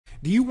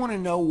Do you want to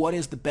know what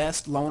is the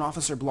best loan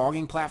officer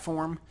blogging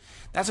platform?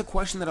 That's a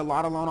question that a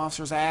lot of loan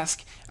officers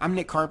ask. I'm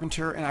Nick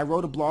Carpenter, and I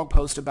wrote a blog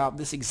post about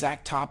this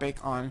exact topic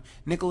on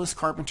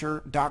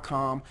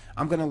nicholascarpenter.com.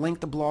 I'm going to link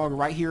the blog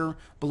right here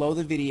below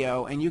the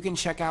video, and you can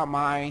check out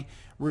my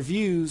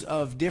reviews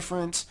of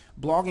different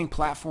blogging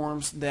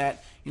platforms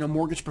that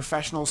mortgage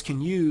professionals can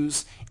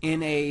use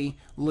in a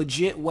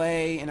legit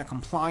way, in a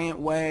compliant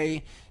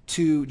way,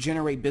 to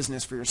generate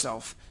business for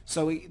yourself.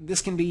 So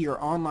this can be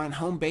your online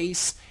home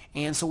base.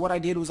 And so what I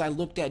did was I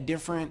looked at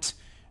different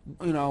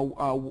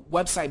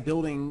website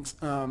building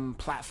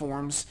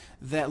platforms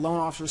that loan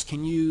officers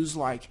can use,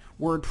 like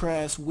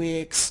WordPress,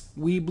 Wix,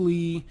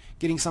 Weebly,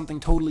 getting something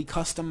totally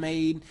custom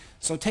made.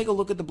 So take a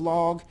look at the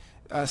blog,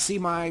 see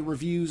my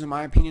reviews and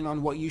my opinion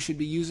on what you should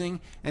be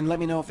using, and let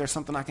me know if there's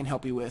something I can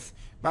help you with.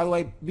 By the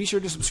way, be sure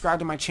to subscribe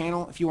to my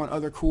channel if you want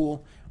other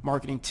cool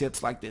marketing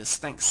tips like this.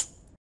 Thanks.